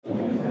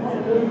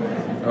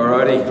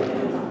Alrighty.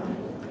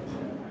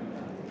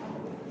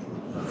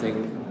 I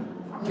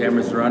think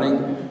camera's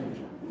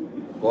running,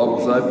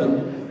 Bible's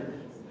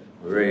open,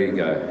 we're ready to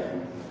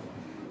go.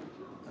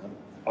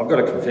 I've got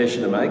a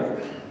confession to make.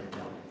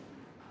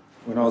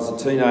 When I was a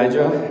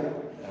teenager,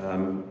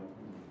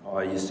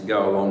 I used to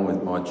go along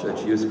with my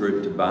church youth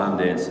group to barn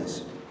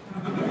dances.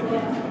 I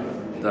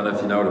don't know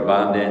if you know what a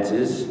barn dance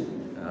is.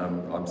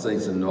 I'm seeing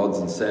some nods,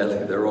 and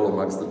sadly they're all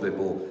amongst the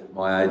people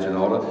my age and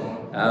older.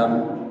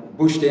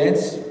 Bush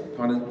dance,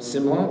 kind of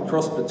similar,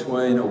 cross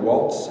between a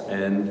waltz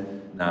and,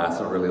 it's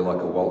not really like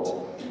a waltz.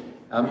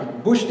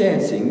 Bush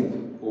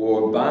dancing,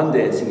 or barn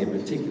dancing in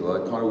particular,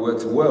 kind of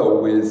works well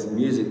with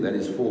music that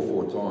is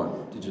 4/4 time.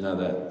 Did you know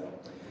that?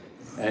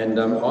 And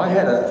I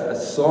had a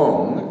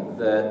song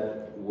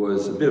that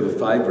was a bit of a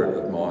favourite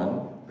of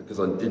mine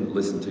because I didn't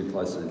listen too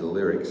closely to the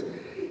lyrics.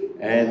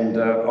 And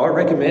I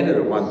recommended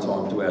at one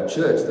time to our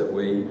church that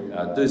we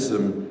do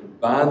some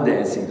barn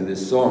dancing to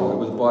this song. It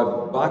was by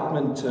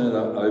Bachman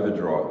Turner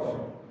Overdrive.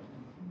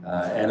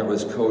 And it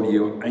was called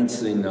You Ain't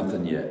Seen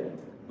Nothing Yet.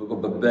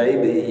 But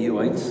baby, you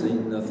ain't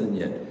seen nothing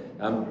yet.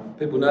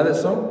 People know that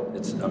song?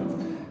 It's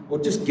well,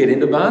 just get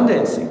into barn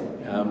dancing.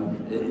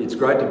 It's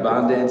great to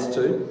barn dance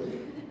too.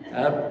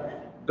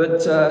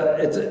 But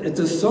it's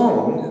a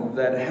song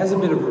that has a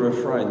bit of a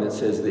refrain that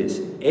says this: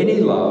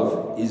 any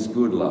love is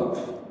good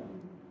love.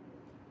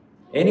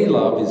 Any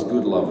love is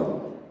good loving.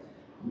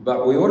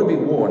 But we ought to be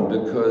warned,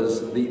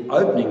 because the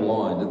opening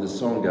line to the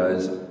song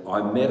goes,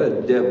 I met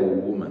a devil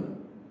woman.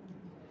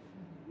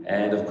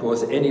 And of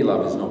course, any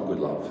love is not good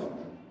love.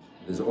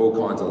 There's all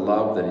kinds of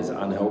love that is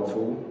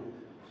unhelpful.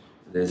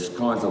 There's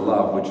kinds of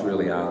love which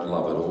really aren't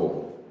love at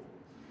all.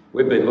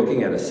 We've been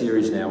looking at a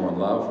series now on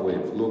love.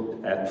 We've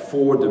looked at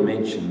 4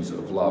 dimensions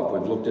of love.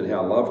 We've looked at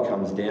how love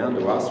comes down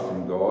to us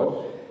from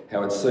God,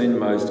 how it's seen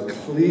most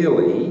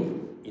clearly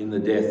in the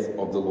death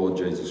of the Lord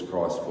Jesus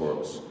Christ for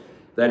us.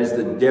 That is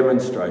the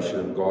demonstration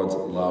of God's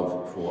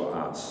love for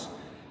us.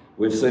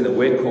 We've seen that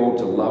we're called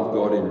to love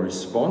God in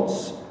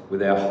response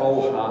with our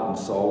whole heart and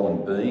soul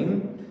and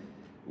being.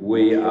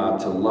 We are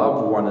to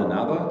love one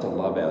another, to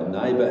love our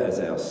neighbour as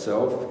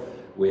ourselves.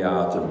 We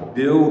are to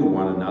build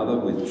one another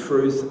with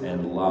truth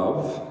and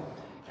love.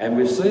 And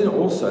we've seen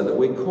also that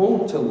we're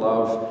called to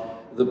love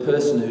the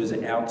person who's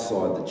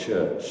outside the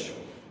church.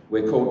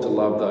 We're called to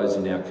love those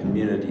in our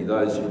community,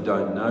 those who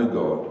don't know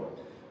God.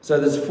 So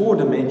there's 4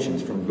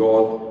 dimensions, from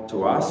God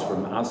to us,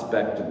 from us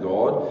back to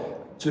God,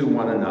 to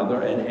one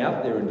another, and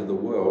out there into the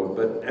world.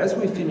 But as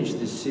we finish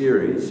this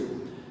series,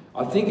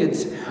 I think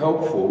it's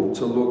helpful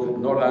to look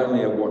not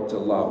only at what to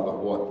love, but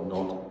what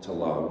not to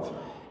love.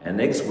 And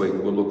next week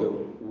we'll look at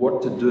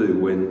what to do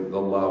when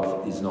the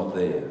love is not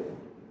there.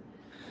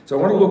 So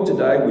I want to look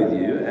today with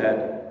you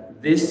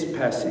at this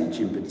passage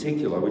in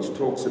particular, which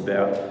talks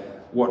about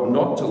what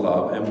not to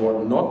love, and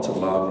what not to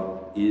love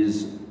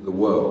is the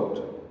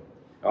world.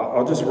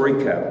 I'll just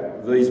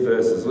recap these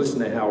verses. Listen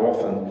to how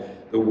often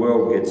the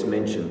world gets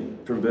mentioned.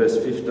 From verse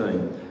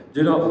 15,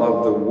 do not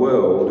love the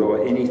world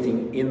or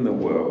anything in the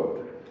world.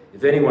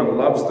 If anyone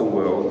loves the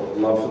world,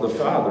 love for the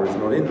Father is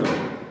not in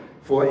them.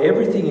 For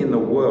everything in the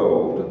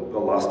world, the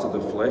lust of the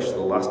flesh, the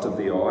lust of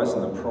the eyes,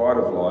 and the pride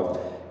of life,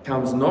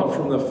 comes not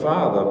from the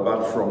Father,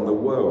 but from the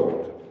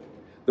world.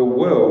 The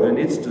world and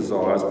its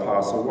desires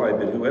pass away,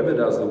 but whoever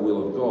does the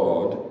will of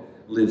God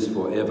lives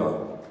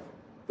forever.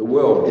 The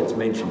world gets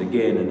mentioned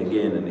again and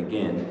again and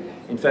again.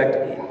 In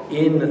fact,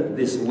 in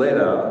this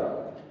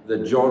letter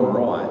that John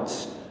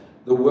writes,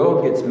 the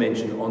world gets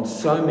mentioned on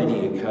so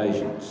many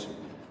occasions.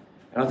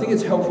 And I think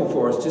it's helpful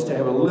for us just to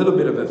have a little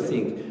bit of a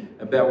think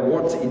about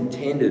what's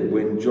intended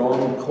when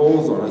John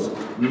calls on us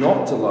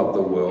not to love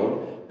the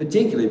world,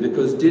 particularly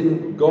because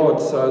didn't God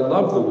so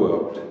love the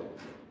world?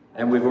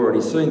 And we've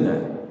already seen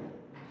that.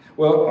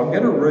 Well, I'm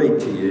going to read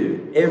to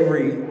you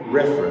every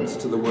reference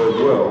to the word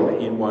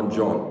world in 1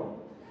 John.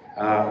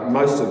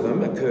 Most of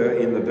them occur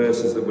in the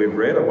verses that we've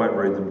read. I won't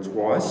read them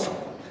twice.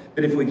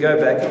 But if we go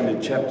back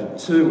into chapter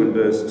 2 and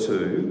verse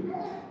 2,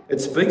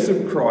 it speaks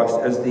of Christ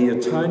as the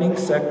atoning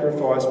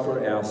sacrifice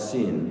for our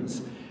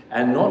sins,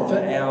 and not for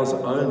ours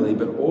only,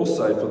 but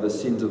also for the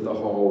sins of the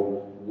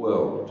whole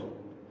world.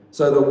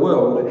 So the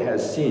world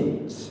has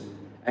sins,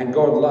 and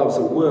God loves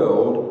a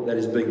world that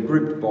has been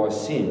gripped by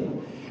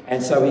sin,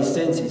 and so he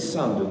sends his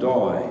Son to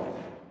die.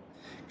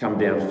 Come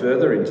down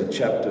further into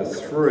chapter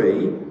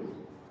 3,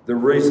 the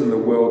reason the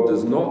world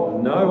does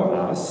not know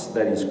us,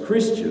 that is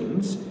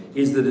Christians,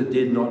 is that it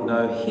did not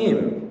know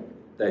him,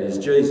 that is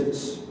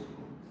Jesus.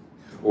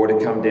 Or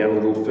to come down a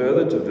little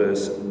further to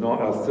verse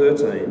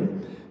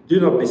 13, do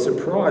not be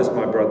surprised,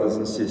 my brothers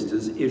and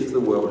sisters, if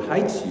the world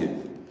hates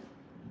you.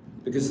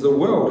 Because the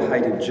world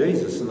hated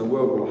Jesus, and the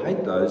world will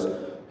hate those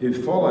who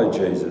follow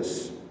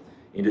Jesus.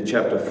 Into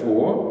chapter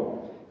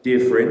 4, dear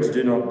friends,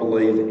 do not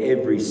believe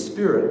every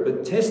spirit,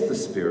 but test the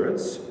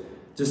spirits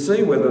to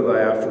see whether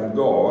they are from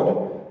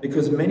God,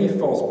 because many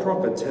false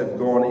prophets have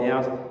gone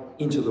out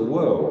into the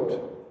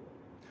world.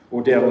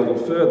 Or down a little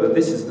further,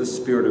 this is the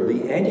spirit of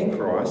the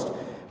Antichrist,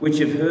 which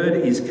you've heard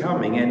is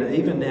coming and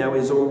even now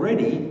is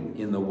already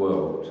in the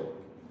world.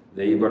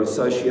 There you've got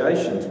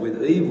associations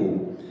with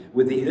evil,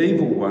 with the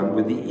evil one,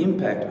 with the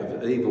impact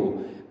of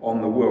evil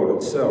on the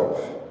world itself.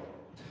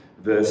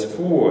 Verse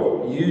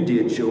 4, you,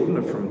 dear children,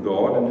 are from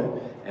God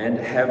and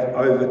have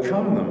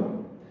overcome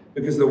them,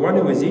 because the one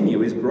who is in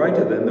you is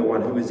greater than the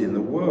one who is in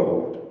the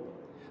world.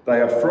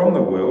 They are from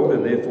the world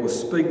and therefore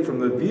speak from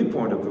the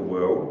viewpoint of the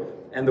world,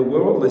 and the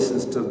world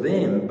listens to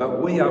them,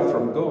 but we are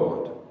from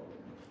God.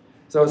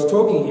 So it's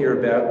talking here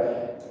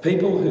about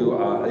people who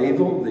are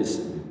evil, this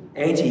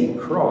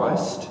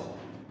anti-Christ,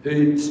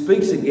 who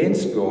speaks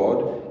against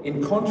God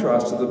in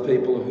contrast to the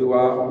people who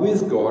are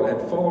with God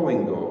and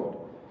following God.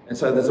 And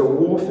so there's a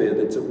warfare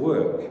that's at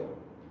work.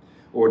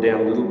 Or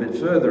down a little bit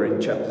further in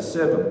chapter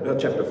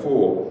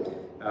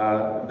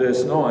 4,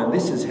 verse 9,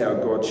 this is how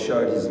God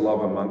showed his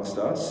love amongst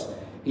us.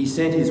 He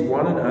sent his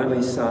one and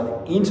only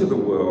Son into the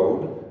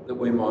world that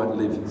we might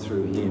live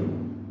through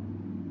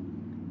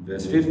him.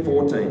 Verse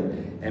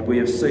 14, and we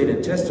have seen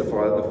and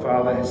testify that the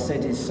Father has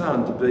sent his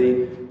Son to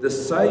be the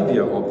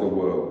Saviour of the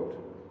world.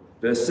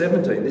 Verse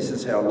 17, this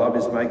is how love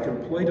is made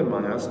complete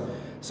among us,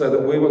 so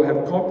that we will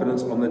have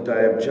confidence on the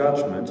day of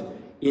judgment.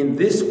 In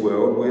this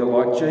world we are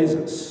like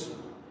Jesus.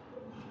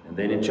 And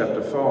then in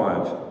chapter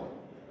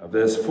 5,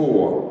 verse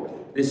 4,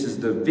 this is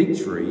the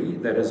victory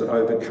that has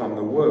overcome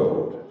the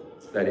world.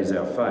 That is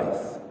our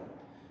faith.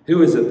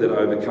 Who is it that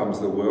overcomes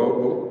the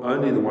world? Well,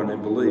 only the one who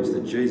believes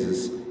that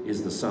Jesus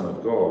is the Son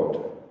of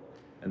God.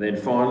 And then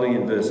finally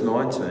in verse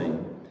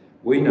 19,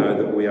 we know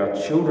that we are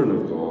children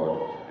of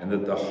God and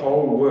that the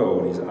whole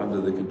world is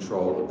under the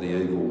control of the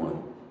evil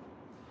one.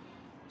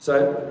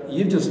 So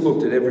you've just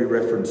looked at every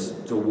reference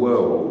to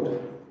world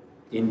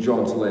in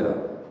John's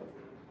letter.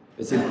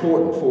 It's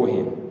important for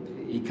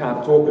him. He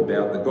can't talk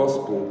about the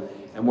gospel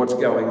and what's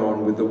going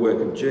on with the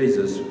work of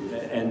Jesus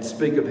and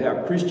speak of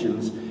how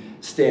Christians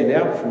stand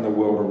out from the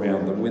world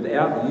around them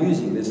without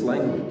using this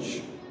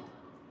language.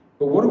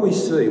 But what do we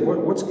see?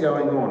 What's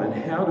going on and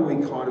how do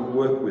we kind of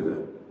work with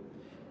it?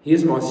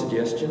 Here's my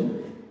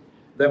suggestion,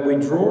 that we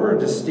draw a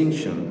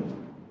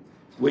distinction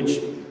which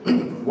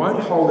won't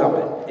hold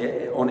up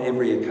on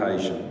every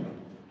occasion,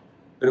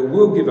 but it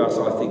will give us,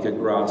 I think, a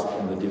grasp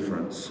on the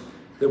difference.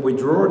 That we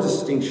draw a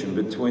distinction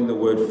between the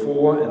word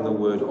for and the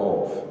word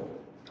of.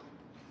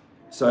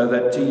 So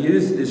that to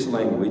use this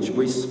language,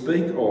 we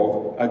speak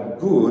of a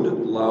good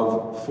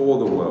love for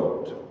the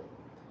world.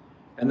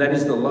 And that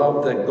is the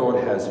love that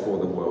God has for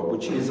the world,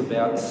 which is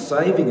about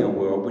saving a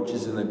world which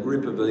is in the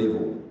grip of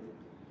evil.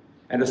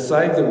 And to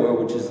save the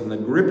world which is in the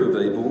grip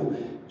of evil,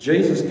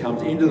 Jesus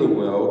comes into the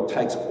world,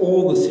 takes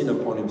all the sin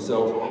upon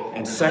himself,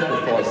 and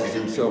sacrifices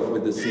himself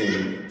with the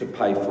sin to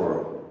pay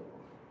for it.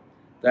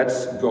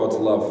 That's God's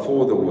love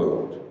for the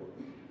world.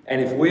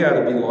 And if we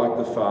are to be like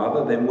the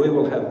Father, then we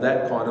will have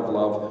that kind of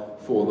love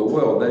for the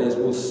world. That is,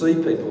 we'll see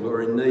people who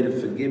are in need of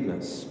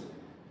forgiveness.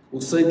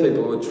 We'll see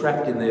people who are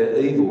trapped in their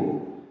evil.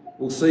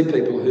 We'll see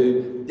people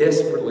who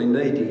desperately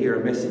need to hear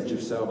a message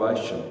of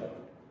salvation.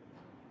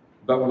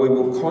 But we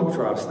will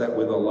contrast that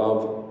with a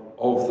love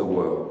of the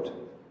world.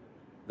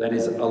 That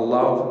is, a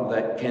love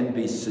that can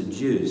be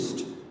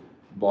seduced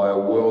by a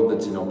world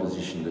that's in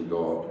opposition to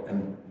God.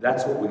 And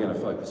that's what we're going to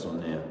focus on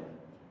now.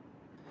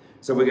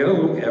 So we're going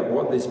to look at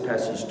what this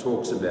passage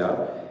talks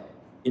about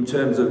in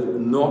terms of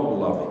not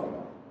loving.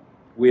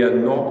 We are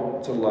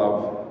not to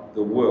love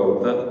the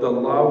world. The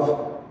love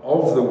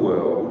of the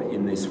world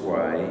in this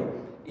way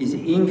is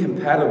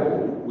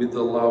incompatible with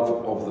the love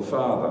of the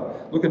Father.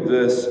 Look at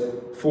verse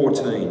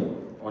 14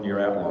 on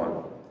your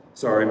outline.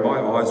 Sorry, my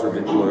eyes are a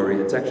bit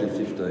blurry. It's actually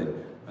 15.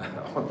 I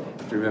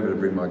have to remember to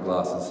bring my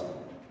glasses.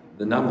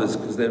 The numbers,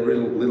 because they're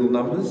little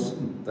numbers,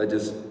 they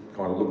just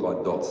kind of look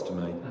like dots to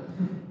me.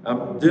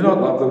 Do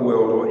not love the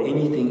world or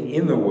anything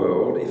in the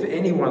world. If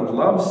anyone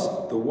loves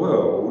the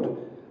world,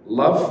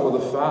 love for the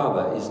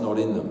Father is not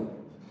in them.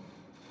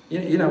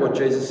 You know what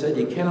Jesus said?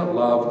 You cannot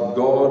love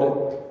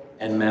God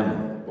and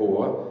mammon,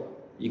 or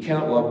you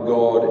cannot love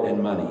God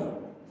and money.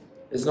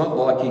 It's not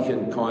like you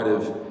can kind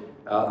of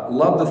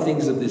love the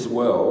things of this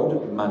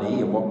world,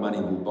 money and what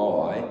money will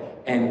buy,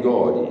 and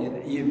God.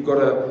 You've got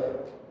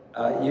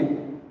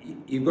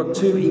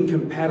two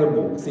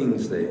incompatible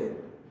things there.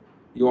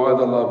 You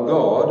either love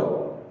God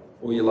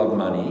or you love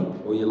money,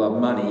 or you love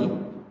money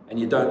and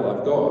you don't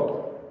love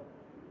God.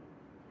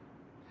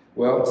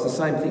 Well, it's the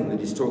same thing that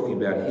he's talking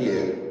about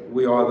here.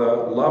 We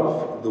either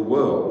love the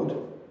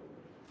world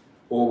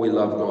or we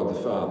love God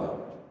the Father.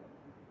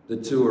 The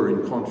two are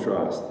in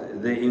contrast.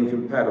 They're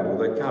incompatible.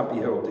 They can't be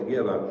held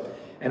together.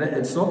 And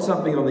it's not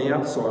something on the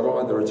outside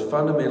either. It's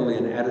fundamentally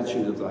an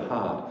attitude of the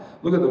heart.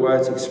 Look at the way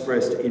it's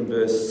expressed in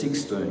verse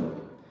 16.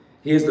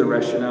 Here's the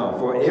rationale.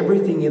 For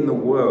everything in the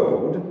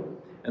world,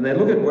 and then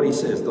look at what he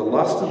says, the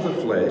lust of the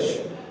flesh,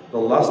 the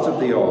lust of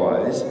the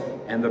eyes,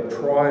 and the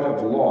pride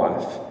of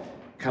life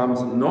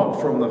comes not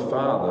from the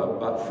Father,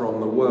 but from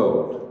the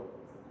world.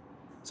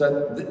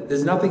 So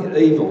there's nothing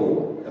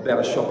evil about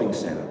a shopping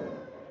centre.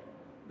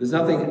 There's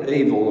nothing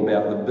evil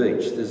about the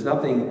beach. There's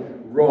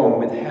nothing wrong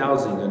with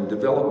housing and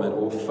development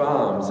or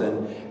farms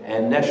and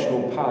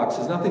national parks.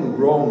 There's nothing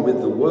wrong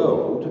with the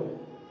world.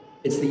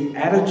 It's the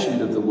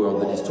attitude of the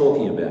world that he's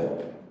talking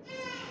about.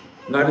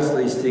 Notice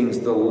these things: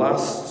 the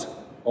lust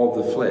of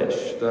the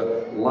flesh,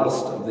 the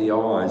lust of the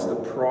eyes, the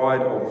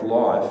pride of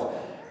life.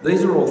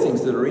 These are all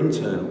things that are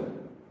internal.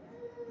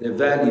 They're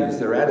values,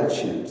 they're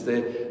attitudes,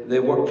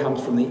 they're what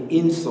comes from the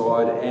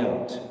inside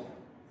out.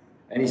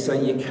 And he's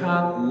saying you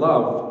can't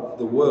love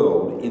the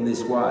world in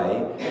this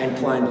way and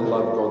claim to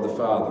love God the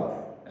Father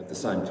at the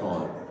same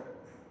time.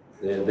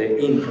 They're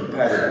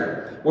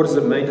incompatible. What does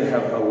it mean to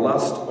have a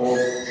lust of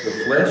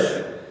the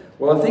flesh?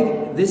 Well, I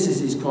think this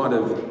is his kind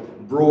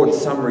of broad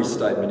summary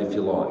statement, if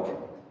you like.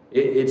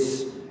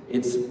 It's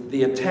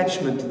the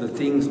attachment to the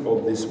things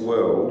of this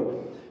world.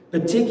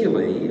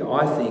 Particularly,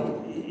 I think,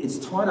 it's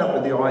tied up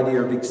with the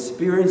idea of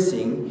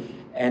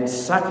experiencing and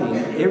sucking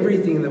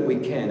everything that we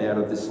can out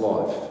of this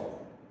life.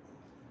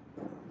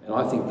 And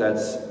I think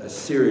that's a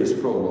serious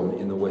problem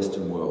in the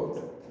Western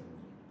world.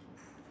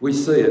 We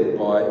see it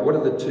by, what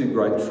are the two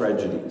great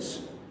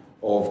tragedies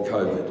of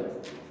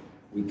COVID?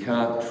 We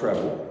can't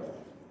travel.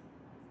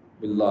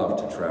 We love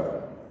to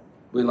travel.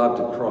 We love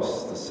to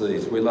cross the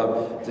seas. We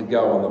love to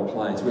go on the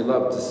planes. We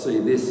love to see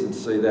this and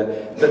see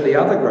that. But the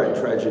other great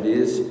tragedy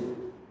is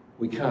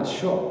we can't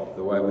shop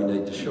the way we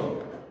need to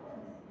shop.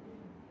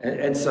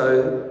 And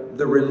so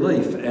the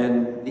relief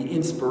and the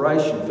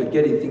inspiration for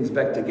getting things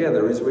back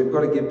together is we've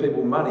got to give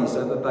people money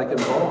so that they can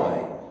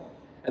buy.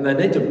 And they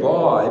need to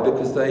buy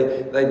because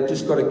they've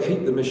just got to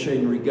keep the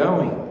machinery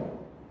going.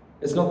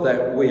 It's not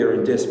that we are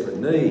in desperate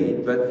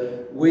need,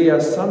 but we are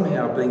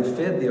somehow being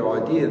fed the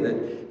idea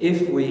that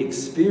if we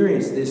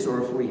experience this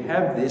or if we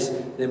have this,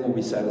 then we'll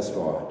be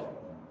satisfied.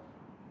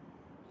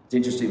 It's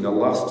interesting, the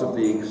lust of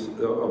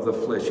the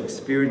flesh,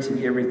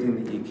 experiencing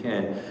everything that you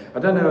can. I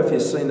don't know if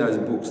you've seen those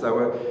books.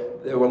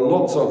 There were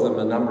lots of them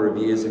a number of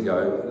years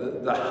ago.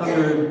 The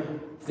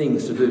 100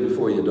 Things to Do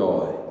Before You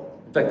Die.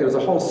 In fact, there was a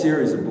whole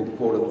series of books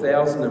called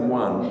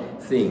 1001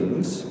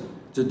 Things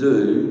to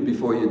Do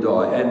Before You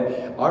Die.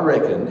 And I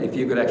reckon if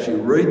you could actually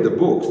read the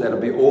books, that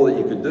would be all that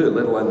you could do,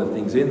 let alone the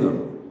things in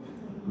them.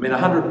 I mean,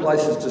 100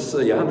 places to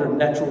see, 100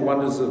 natural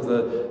wonders of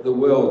the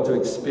world to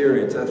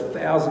experience,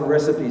 1,000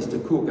 recipes to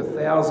cook,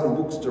 1,000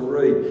 books to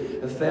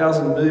read,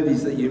 1,000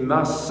 movies that you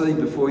must see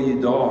before you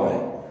die,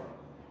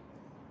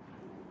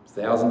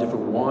 1,000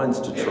 different wines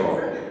to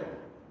try,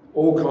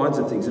 all kinds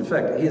of things. In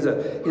fact, here's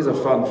a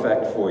fun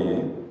fact for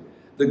you.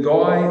 The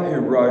guy who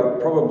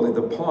wrote, probably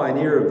the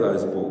pioneer of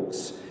those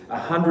books,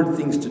 100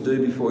 Things to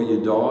Do Before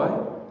You Die,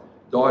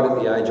 died at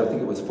the age, I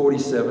think it was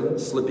 47,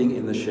 slipping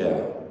in the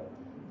shower.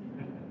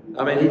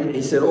 I mean,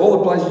 he said all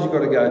the places you've got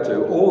to go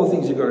to, all the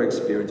things you've got to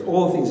experience,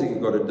 all the things that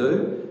you've got to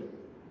do,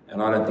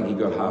 and I don't think he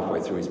got halfway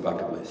through his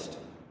bucket list.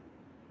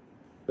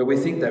 But we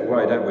think that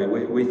way, don't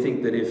we? We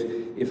think that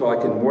if I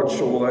can watch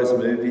all those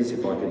movies,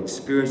 if I can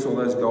experience all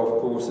those golf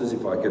courses,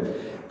 if I can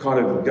kind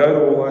of go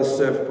to all those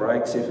surf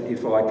breaks,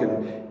 if I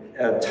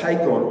can take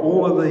on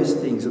all of these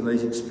things and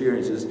these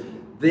experiences,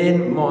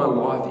 then my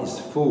life is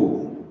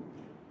full.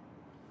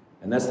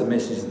 And that's the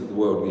message that the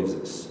world gives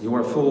us. You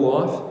want a full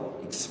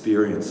life?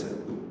 Experience it.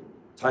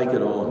 Take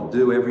it on,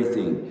 do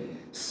everything,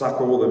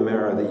 suck all the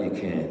marrow that you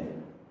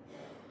can.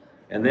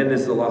 And then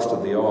there's the lust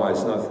of the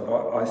eyes. And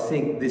I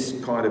think this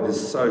kind of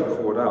is so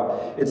caught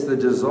up. It's the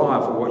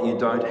desire for what you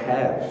don't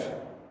have.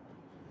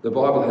 The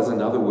Bible has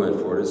another word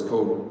for it. It's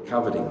called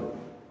coveting.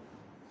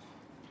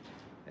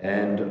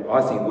 And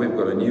I think we've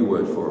got a new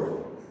word for it.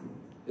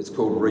 It's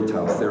called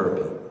retail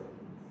therapy.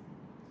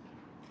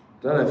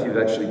 I don't know if you've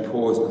actually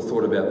paused and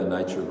thought about the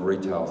nature of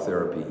retail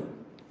therapy.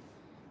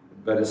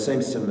 But it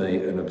seems to me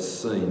an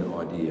obscene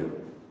idea.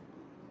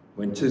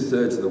 When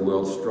 2/3 of the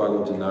world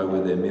struggle to know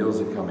where their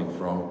meals are coming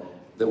from,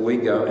 that we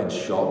go and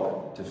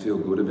shop to feel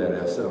good about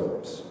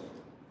ourselves.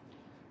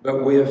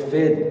 But we are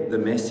fed the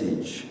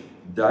message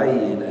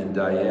day in and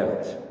day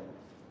out.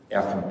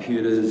 Our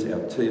computers,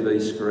 our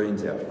TV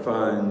screens, our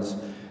phones,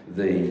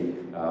 the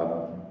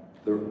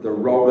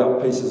rolled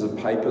up pieces of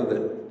paper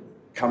that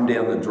come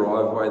down the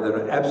driveway that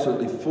are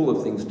absolutely full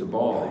of things to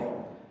buy.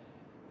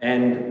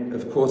 And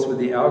of course, with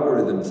the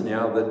algorithms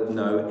now that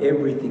know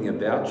everything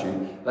about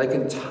you, they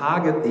can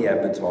target the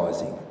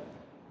advertising.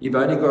 You've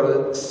only got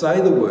to say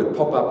the word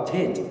pop-up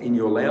tent in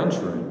your lounge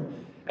room,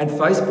 and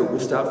Facebook will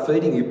start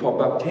feeding you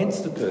pop-up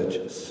tents to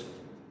purchase.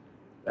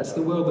 That's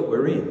the world that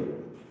we're in.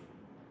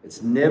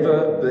 It's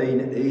never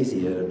been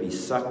easier to be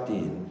sucked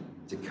in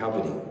to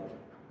coveting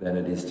than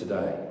it is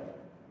today.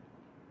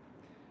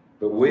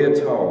 But we are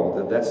told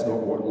that that's not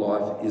what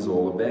life is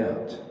all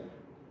about.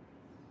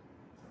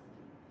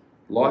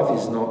 Life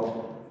is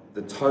not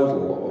the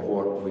total of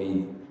what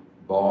we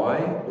buy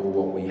or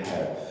what we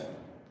have.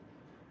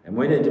 And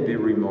we need to be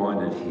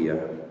reminded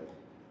here.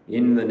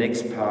 In the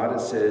next part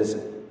it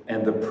says,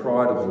 and the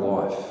pride of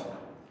life.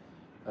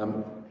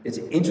 It's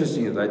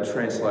interesting that they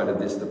translated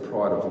this, the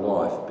pride of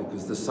life,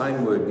 because the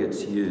same word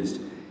gets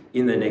used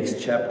in the next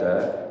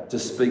chapter to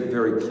speak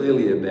very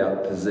clearly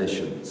about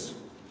possessions.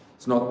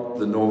 It's not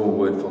the normal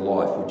word for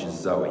life, which is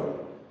Zoe.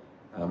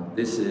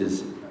 This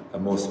is a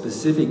more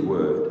specific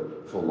word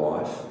for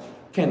life.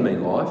 It can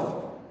mean life,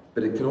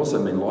 but it can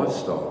also mean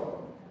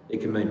lifestyle.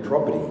 It can mean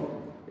property.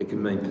 It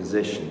can mean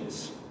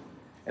possessions.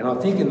 And I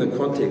think in the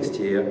context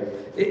here,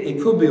 it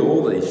could be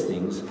all these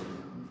things,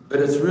 but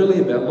it's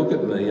really about look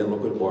at me and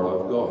look at what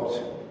I've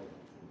got.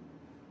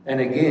 And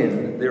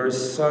again, there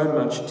is so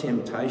much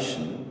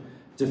temptation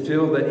to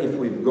feel that if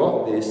we've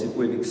got this, if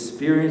we've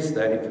experienced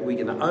that, if we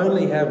can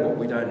only have what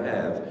we don't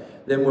have,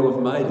 then we'll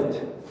have made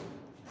it.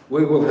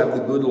 We will have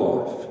the good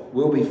life.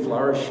 We'll be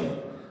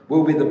flourishing.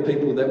 We'll be the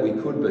people that we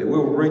could be.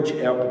 We'll reach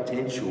our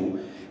potential.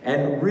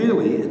 And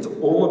really, it's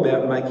all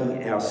about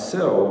making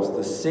ourselves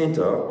the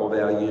centre of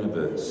our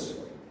universe.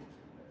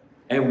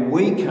 And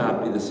we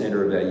can't be the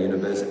centre of our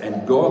universe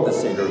and God the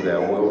centre of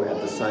our world at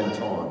the same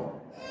time.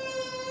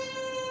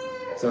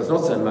 So it's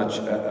not so much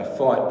a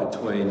fight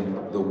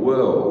between the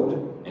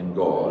world and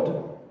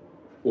God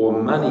or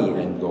money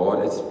and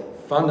God. It's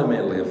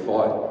fundamentally a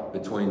fight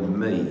between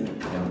me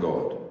and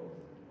God.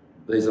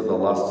 These are the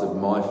lusts of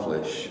my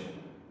flesh.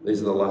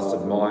 These are the lusts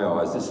of my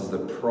eyes. This is the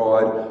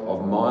pride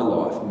of my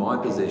life, my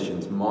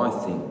possessions, my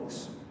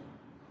things.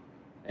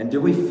 And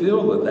do we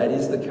feel that that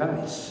is the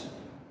case?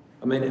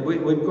 I mean,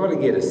 we've got to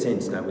get a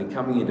sense now, we're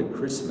coming into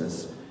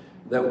Christmas,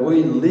 that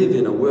we live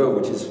in a world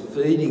which is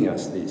feeding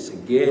us this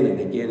again and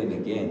again and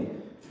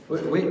again.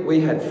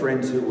 We had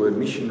friends who were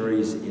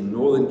missionaries in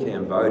northern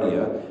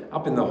Cambodia,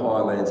 up in the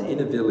highlands,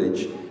 in a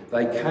village.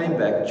 They came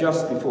back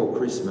just before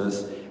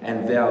Christmas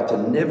and vowed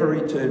to never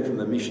return from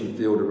the mission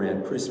field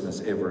around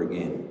Christmas ever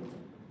again,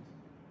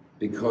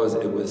 because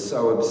it was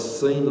so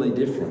obscenely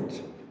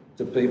different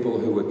to people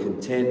who were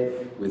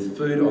content with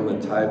food on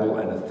the table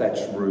and a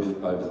thatched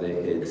roof over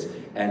their heads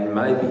and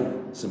maybe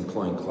some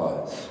clean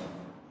clothes.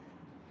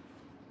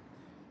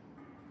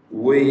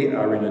 We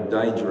are in a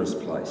dangerous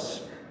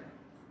place.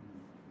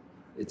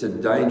 It's a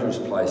dangerous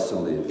place to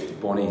live.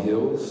 Bonny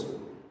Hills,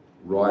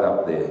 right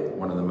up there,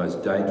 one of the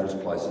most dangerous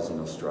places in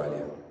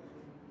Australia.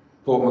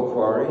 Port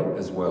Macquarie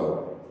as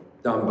well.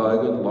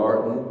 Dumbogan,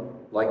 Laurieton,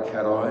 Lake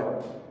Cat Eye,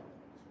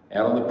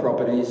 out on the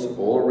properties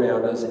all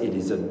around us. It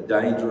is a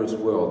dangerous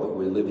world that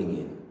we're living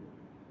in,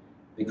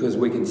 because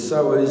we can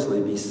so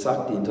easily be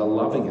sucked into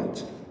loving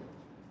it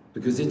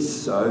because it's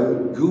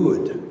so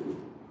good.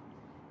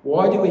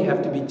 Why do we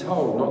have to be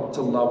told not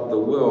to love the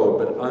world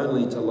but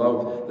only to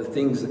love the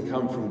things that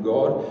come from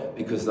God?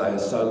 Because they are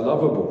so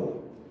lovable.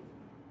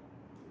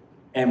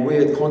 And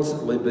we're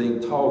constantly being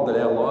told that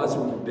our lives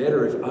will be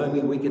better if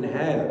only we can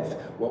have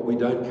what we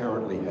don't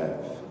currently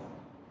have.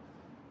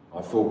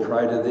 I fall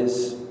prey to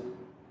this.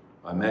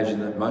 I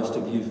imagine that most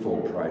of you fall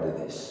prey to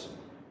this.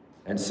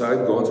 And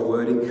so God's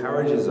word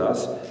encourages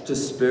us to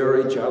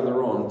spur each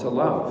other on to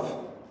love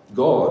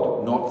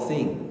God, not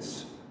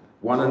things.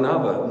 One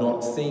another,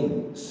 not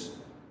things.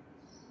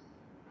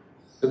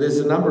 But there's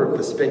a number of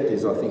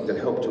perspectives, I think, that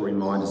help to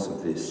remind us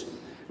of this.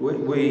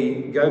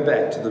 We go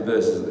back to the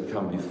verses that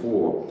come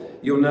before.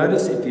 You'll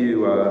notice if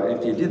you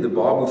did the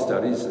Bible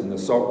studies and the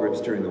salt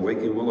grips during the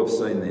week, you will have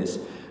seen this.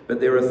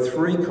 But there are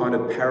three kind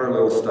of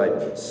parallel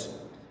statements,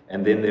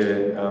 and then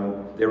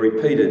they're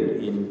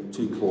repeated in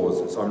two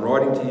clauses. I'm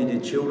writing to you,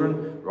 dear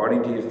children,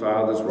 writing to your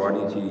fathers,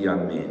 writing to you,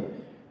 young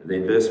men. And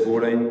then verse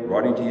 14,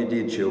 writing to you,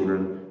 dear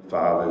children,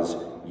 fathers,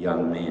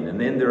 young men.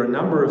 And then there are a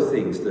number of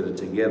things that are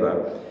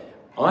together.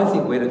 I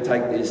think we're to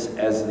take this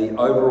as the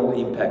overall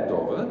impact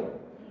of it,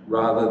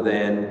 rather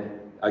than,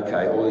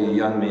 okay, all you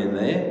young men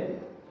there,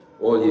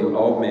 all you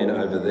old men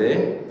over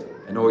there,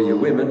 and all you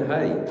women,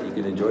 hey, you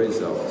can enjoy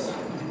yourselves.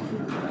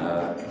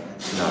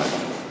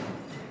 No.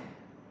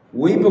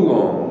 We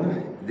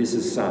belong, this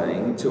is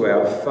saying, to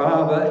our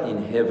Father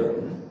in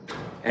heaven.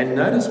 And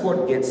notice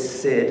what gets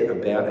said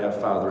about our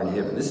Father in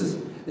heaven. This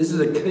is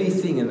a key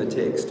thing in the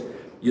text.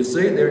 You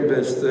see it there in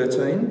verse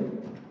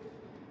 13,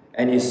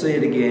 and you see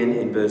it again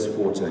in verse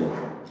 14.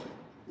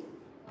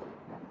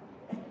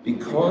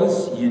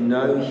 Because you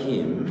know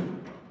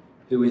him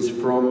who is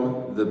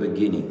from the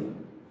beginning.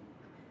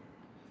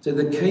 So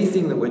the key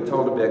thing that we're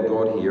told about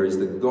God here is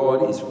that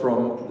God is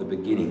from the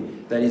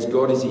beginning. That is,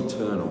 God is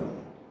eternal.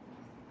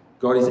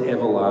 God is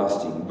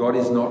everlasting. God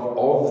is not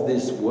of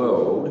this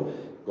world.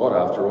 God,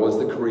 after all, is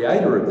the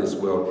creator of this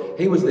world.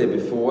 He was there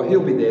before. He'll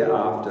be there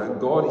after.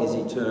 God is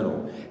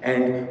eternal.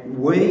 And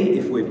we,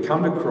 if we've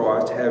come to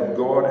Christ, have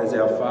God as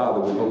our Father.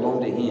 We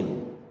belong to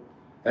him.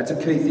 That's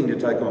a key thing to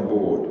take on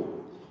board.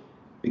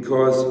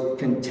 Because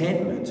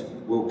contentment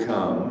will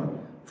come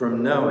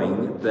from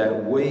knowing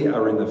that we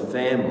are in the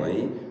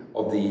family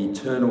of the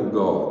eternal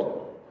God.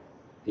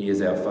 He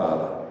is our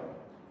Father.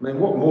 I mean,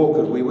 what more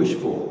could we wish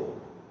for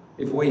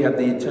if we have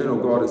the eternal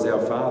God as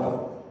our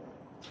Father?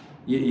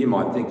 You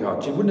might think, oh,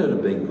 gee, wouldn't it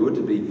have been good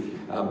to be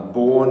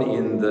born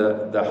in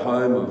the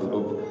home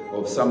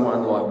of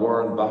someone like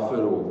Warren Buffett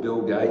or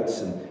Bill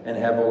Gates and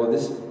have all of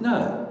this?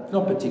 No,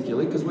 not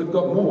particularly, because we've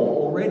got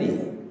more already.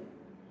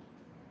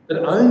 But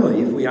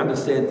only if we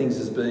understand things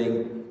as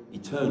being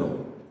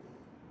eternal.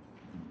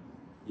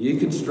 You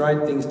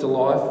constrain things to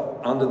life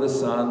under the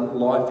sun,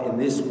 life in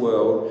this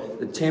world,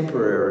 the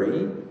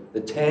temporary, the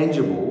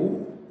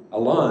tangible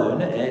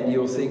alone, and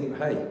you'll think,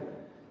 hey,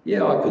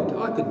 yeah,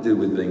 I could do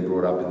with being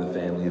brought up in the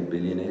family of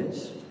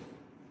billionaires.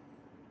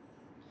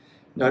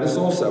 Notice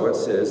also it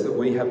says that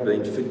we have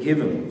been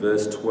forgiven,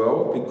 verse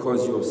 12,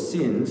 because your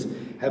sins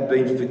have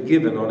been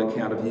forgiven on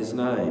account of his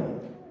name.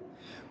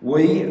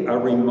 We are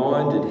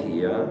reminded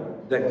here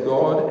that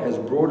God has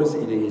brought us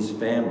into his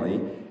family,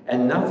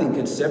 and nothing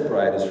can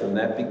separate us from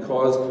that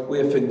because we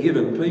are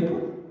forgiven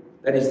people.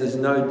 That is, there's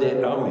no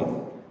debt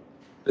owing.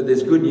 But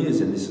there's good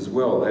news in this as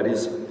well. That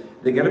is,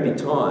 there are going to be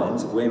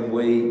times when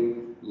we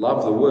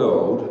love the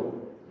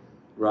world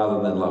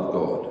rather than love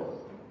God.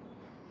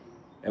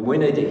 And we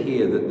need to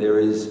hear that there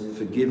is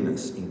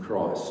forgiveness in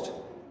Christ.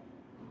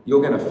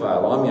 You're going to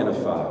fail. I'm going to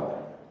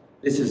fail.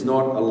 This is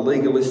not a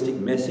legalistic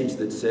message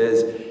that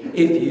says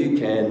if you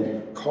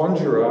can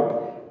conjure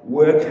up,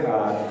 work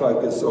hard,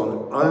 focus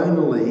on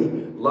only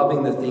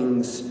loving the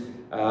things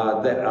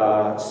that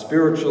are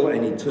spiritual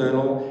and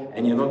eternal,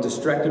 and you're not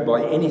distracted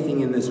by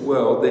anything in this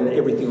world, then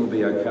everything will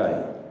be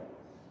okay.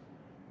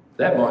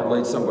 That might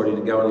lead somebody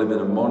to go and live in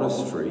a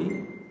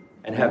monastery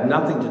and have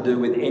nothing to do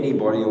with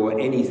anybody or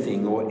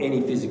anything or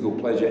any physical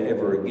pleasure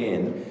ever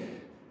again,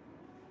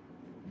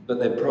 but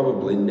they've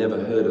probably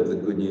never heard of the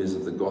good news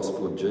of the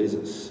gospel of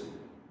Jesus,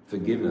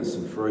 forgiveness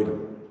and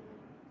freedom.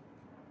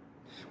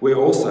 We're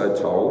also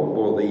told,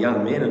 well, the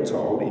young men are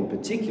told, in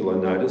particular,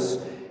 notice,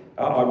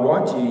 I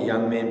write to you,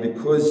 young men,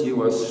 because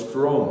you are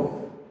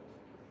strong.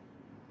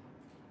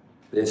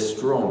 They're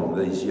strong,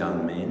 these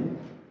young men.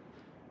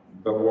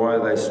 But why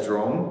are they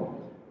strong?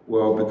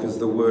 Well, because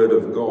the word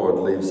of God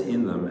lives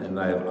in them and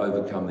they have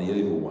overcome the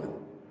evil one.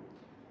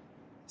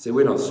 See,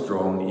 we're not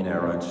strong in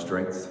our own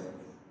strength.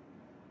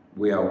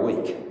 We are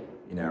weak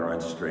in our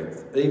own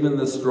strength, even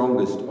the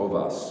strongest of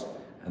us,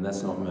 and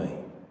that's not me.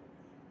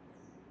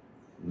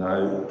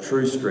 No,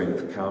 true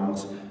strength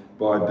comes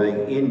by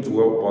being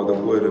indwelt by the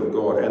word of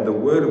God. And the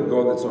word of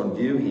God that's on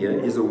view here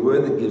is a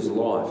word that gives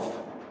life.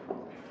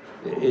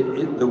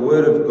 The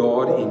word of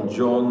God in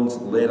John's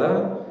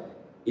letter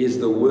is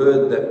the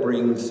word that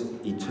brings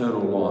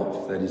eternal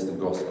life. That is the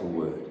gospel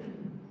word.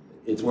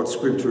 It's what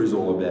Scripture is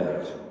all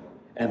about.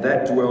 And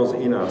that dwells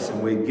in us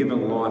and we're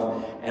given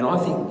life. And I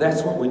think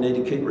that's what we need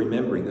to keep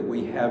remembering, that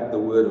we have the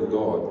word of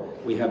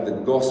God. We have the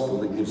gospel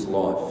that gives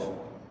life.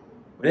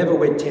 Whenever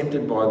we're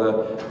tempted by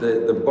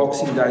the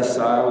Boxing Day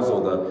sales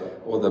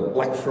or the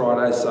Black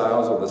Friday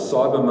sales or the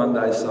Cyber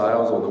Monday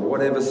sales or the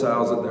whatever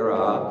sales that there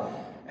are,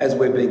 as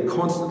we're being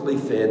constantly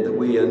fed that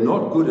we are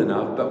not good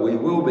enough, but we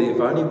will be if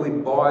only we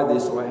buy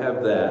this or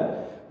have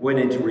that, we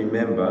need to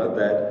remember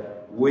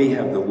that we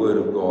have the word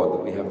of God,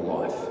 that we have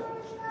life.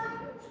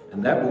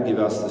 And that will give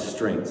us the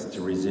strength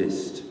to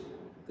resist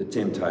the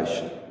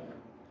temptation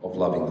of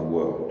loving the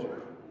world.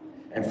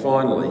 And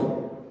finally,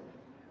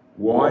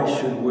 why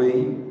should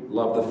we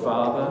love the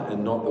Father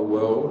and not the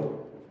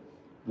world?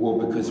 Well,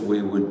 because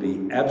we would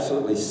be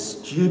absolutely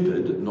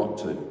stupid not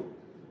to.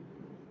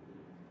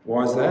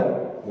 Why is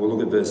that? Well,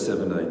 look at verse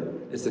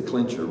 17. It's the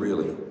clincher,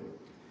 really.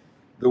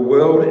 The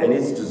world and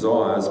its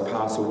desires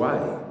pass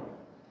away,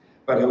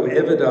 but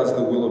whoever does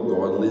the will of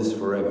God lives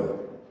forever.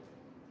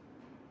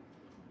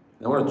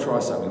 Now, I want to try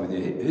something with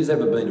you. Who's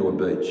ever been to a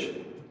beach?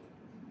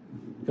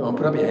 Come on,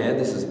 put up your hand.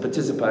 This is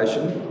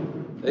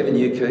participation. Even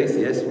you, Keith.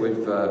 Yes,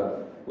 we've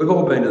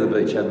all been to the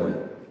beach, haven't we?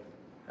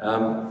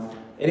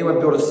 Anyone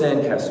built a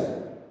sandcastle?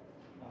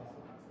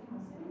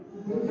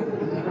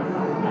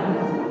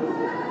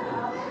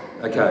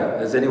 Okay,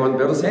 has anyone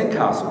built a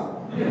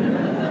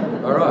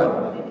sandcastle? All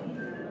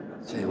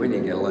right. Gee, we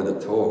need to get a load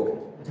of talk.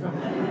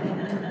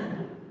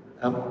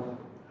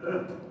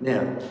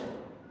 Now,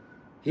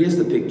 here's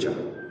the picture.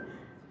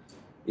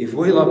 If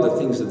we love the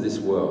things of this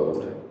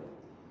world,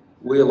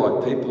 we are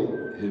like people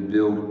who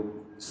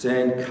build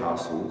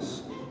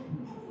sandcastles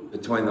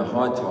between the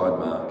high tide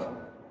mark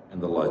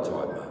and the low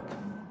tide mark.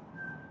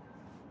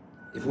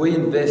 If we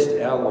invest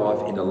our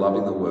life into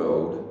loving the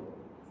world,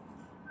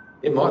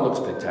 it might look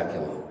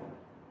spectacular.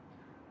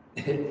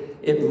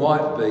 It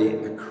might be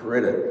a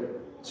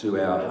credit to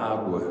our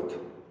hard work.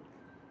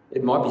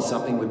 It might be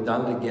something we've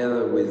done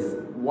together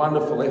with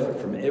wonderful effort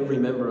from every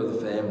member of the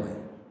family.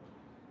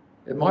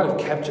 It might have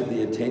captured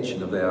the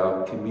attention of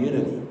our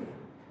community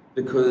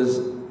because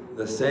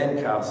the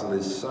sandcastle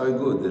is so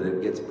good that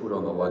it gets put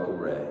on the local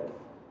rag.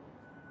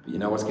 But you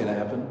know what's going to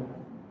happen?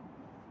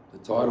 The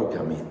tide will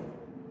come in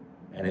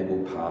and it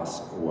will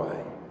pass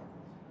away.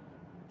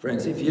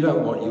 Friends, if you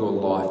don't want your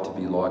life to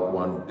be like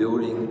one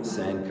building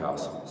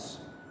sandcastles,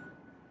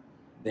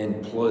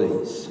 then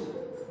please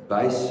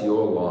base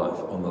your life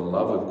on the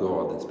love of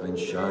God that's been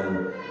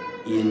shown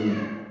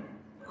in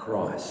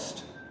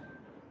Christ.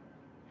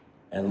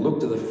 And look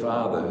to the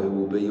Father who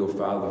will be your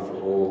Father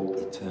for all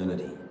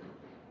eternity.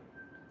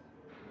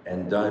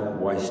 And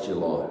don't waste your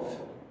life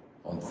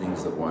on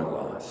things that won't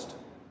last.